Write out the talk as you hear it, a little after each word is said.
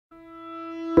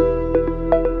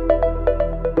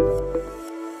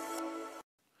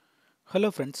Hello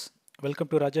friends, welcome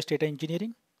to Raja's Data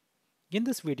Engineering. In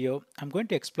this video, I'm going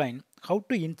to explain how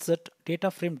to insert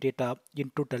Dataframe data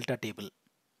into Delta table.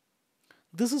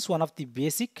 This is one of the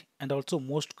basic and also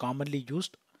most commonly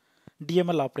used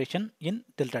DML operation in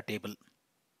Delta table.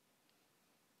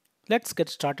 Let's get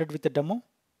started with the demo.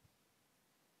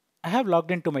 I have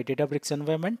logged into my Databricks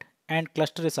environment and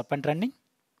cluster is up and running.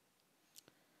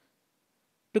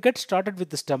 To get started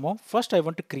with this demo, first I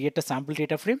want to create a sample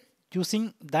data frame.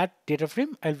 Using that data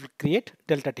frame, I will create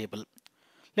Delta table.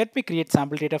 Let me create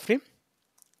sample data frame.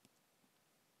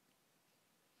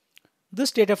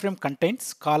 This data frame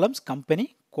contains columns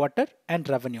company, quarter and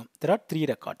revenue. There are 3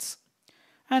 records.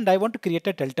 And I want to create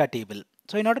a Delta table.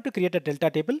 So in order to create a Delta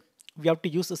table, we have to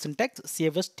use the syntax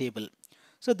save as table.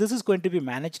 So this is going to be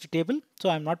managed table. So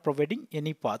I'm not providing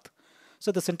any path.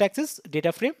 So the syntax is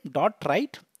dataframe dot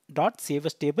write dot save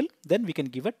as table. Then we can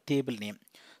give a table name.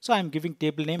 So I'm giving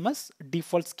table name as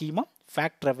default schema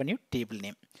fact revenue table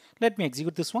name. Let me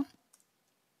execute this one.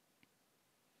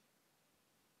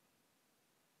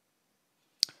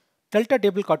 Delta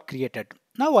table got created.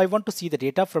 Now I want to see the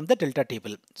data from the Delta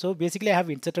table. So basically I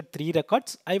have inserted 3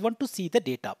 records. I want to see the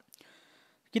data.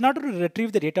 In order to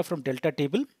retrieve the data from Delta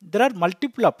table, there are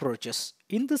multiple approaches.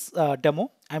 In this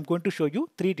demo, I'm going to show you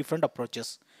 3 different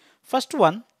approaches. First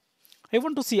one, I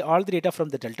want to see all the data from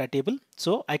the Delta table.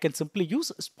 So I can simply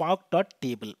use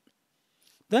spark.table.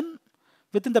 Then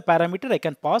within the parameter, I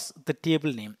can pass the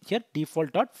table name here,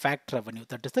 default.fact revenue.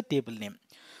 That is the table name.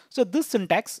 So this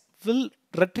syntax will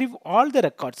retrieve all the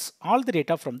records, all the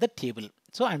data from the table.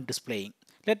 So I'm displaying.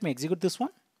 Let me execute this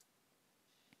one.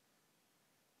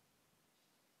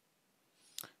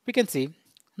 We can see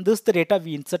this is the data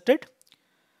we inserted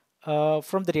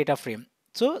from the data frame.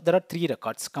 So there are 3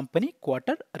 records: company,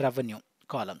 quarter, revenue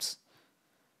columns.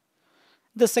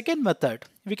 The second method,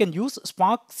 we can use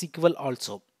Spark SQL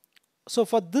also. So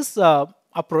for this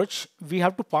approach, we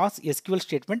have to pass SQL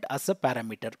statement as a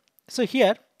parameter. So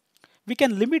here we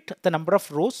can limit the number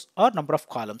of rows or number of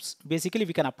columns. Basically,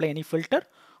 we can apply any filter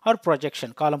or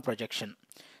projection, column projection.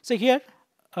 So here,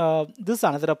 this is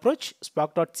another approach,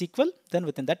 spark.sql. Then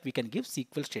within that, we can give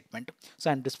SQL statement. So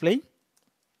I'm displaying.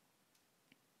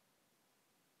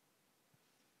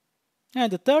 And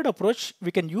the third approach,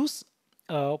 we can use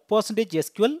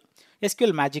 %SQL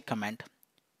magic command.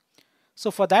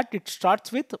 So for that, it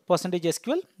starts with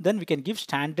 %SQL. Then we can give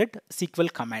standard SQL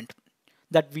command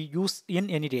that we use in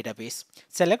any database.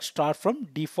 Select star from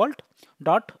default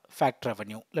dot fact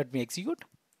revenue. Let me execute.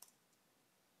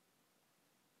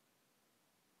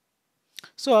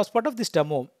 So as part of this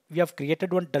demo, we have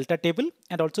created one Delta table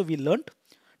and also we learned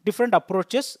different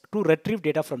approaches to retrieve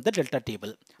data from the Delta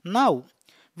table. Now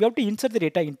we have to insert the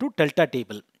data into Delta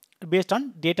table based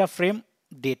on data frame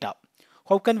data.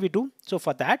 How can we do? So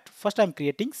for that, first I'm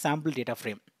creating sample data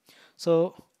frame.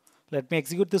 So let me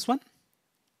execute this one.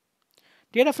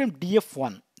 Data frame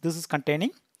df1, this is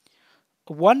containing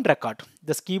one record.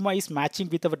 The schema is matching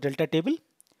with our Delta table,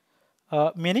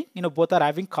 meaning both are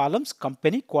having columns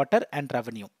company, quarter and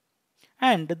revenue.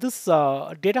 And this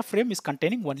data frame is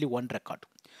containing only one record.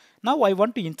 Now I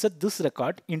want to insert this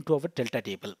record into our Delta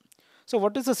table. So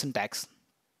what is the syntax?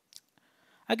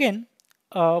 Again,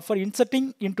 for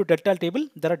inserting into Delta table,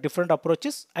 there are different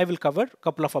approaches. I will cover a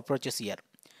couple of approaches here.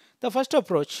 The first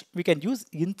approach, we can use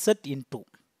InsertInto,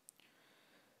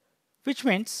 which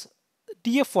means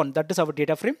df1, that is our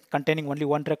data frame containing only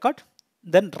one record.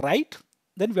 Then write,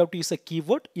 then we have to use a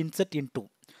keyword InsertInto.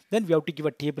 Then we have to give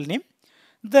a table name.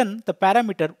 Then the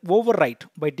parameter overwrite,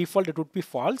 by default it would be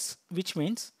false, which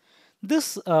means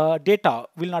this data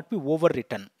will not be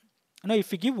overwritten. Now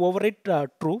if we give overwrite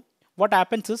true, what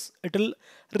happens is it will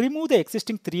remove the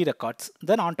existing 3 records.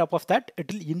 Then on top of that,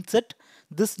 it will insert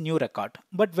this new record.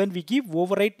 But when we give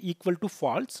overwrite equal to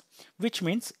false, which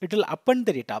means it will append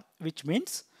the data, which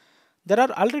means there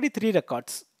are already 3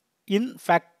 records in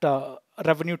fact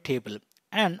revenue table.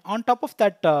 And on top of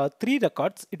that 3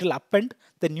 records, it will append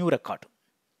the new record.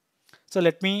 So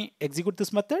let me execute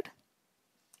this method.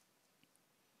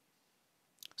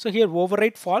 So here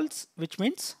overwrite false, which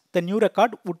means the new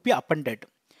record would be appended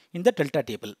in the Delta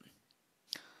table.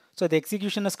 So the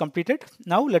execution is completed.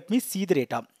 Now let me see the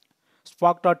data.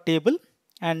 Spark.table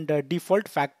and default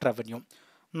fact revenue.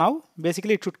 Now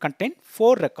basically it should contain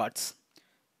 4 records.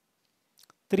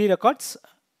 3 records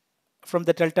from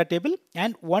the Delta table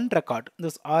and 1 record,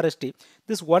 this RST,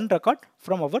 this 1 record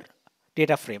from our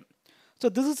data frame. So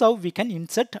this is how we can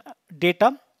insert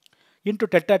data into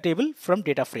Delta table from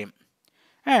data frame.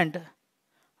 And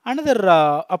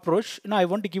another approach, I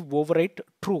want to give overwrite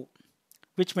true.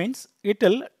 which means it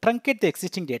will truncate the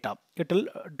existing data. It will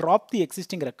drop the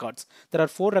existing records. There are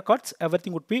 4 records,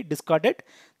 everything would be discarded.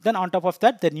 Then on top of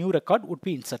that, the new record would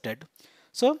be inserted.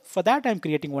 So for that, I'm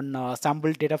creating one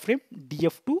sample data frame,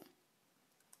 df2.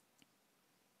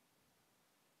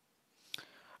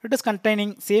 It is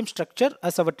containing same structure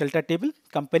as our delta table,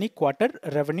 company, quarter,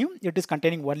 revenue. It is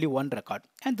containing only one record.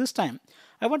 And this time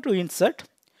I want to insert,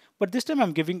 but this time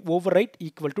I'm giving overwrite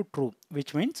equal to true,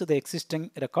 which means the existing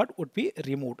record would be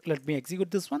removed. Let me execute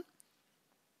this one.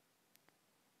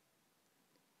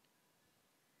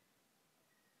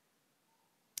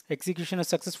 Execution is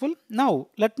successful. Now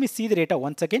let me see the data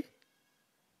once again.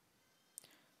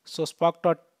 So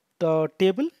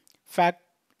Spark.table, fact,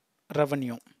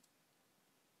 revenue.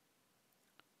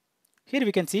 Here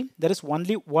we can see there is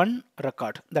only one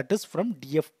record, that is from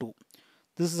df2.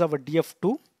 This is our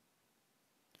df2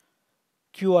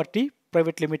 QRT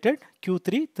private limited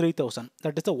Q3 3000.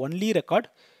 That is the only record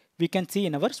we can see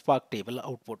in our Spark table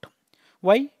output.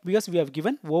 Why? Because we have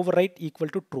given overwrite equal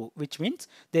to true, which means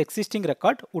the existing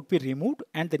record would be removed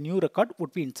and the new record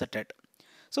would be inserted.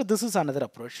 So this is another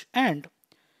approach. And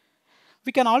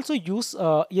we can also use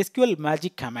SQL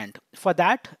magic command. For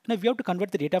that, now we have to convert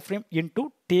the data frame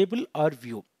into table or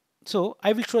view. So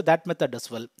I will show that method as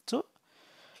well. So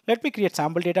let me create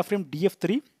sample data frame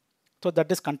df3. So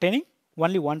that is containing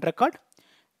only one record,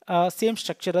 same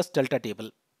structure as delta table.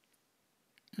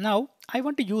 Now I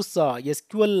want to use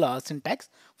SQL syntax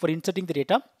for inserting the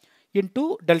data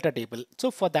into delta table.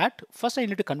 So for that, first I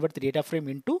need to convert the data frame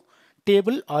into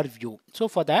table or view. So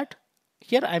for that,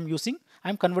 here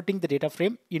I'm converting the data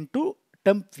frame into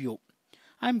temp view.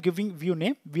 I'm giving view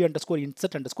name v underscore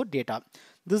insert underscore data.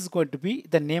 This is going to be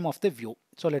the name of the view.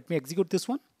 So let me execute this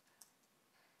one.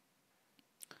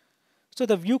 So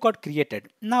the view got created.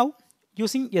 Now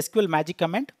using SQL magic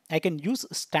command, I can use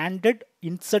standard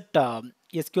insert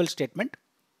SQL statement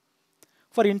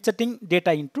for inserting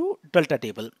data into delta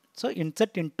table. So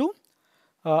insert into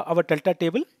our delta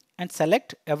table and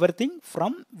select everything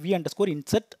from v underscore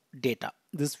insert data,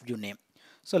 this view name.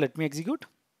 So let me execute.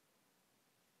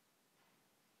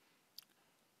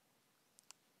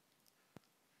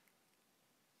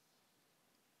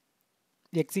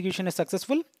 The execution is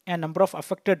successful and number of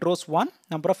affected rows 1,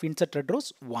 number of inserted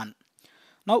rows 1.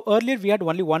 Now earlier we had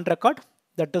only one record,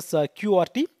 that is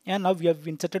QRT, and now we have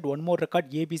inserted one more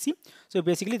record ABC. So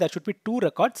basically there should be 2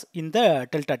 records in the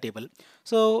delta table.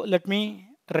 So let me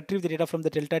retrieve the data from the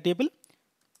delta table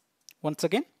once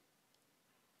again.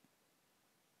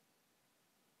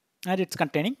 And it's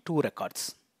containing 2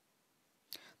 records.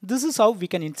 This is how we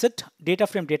can insert data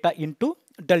frame data into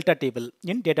delta table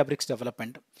in Databricks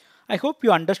development. I hope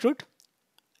you understood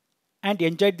and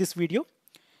enjoyed this video.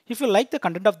 If you like the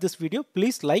content of this video,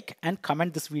 please like and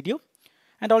comment this video.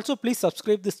 And also please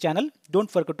subscribe this channel.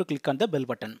 Don't forget to click on the bell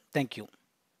button. Thank you.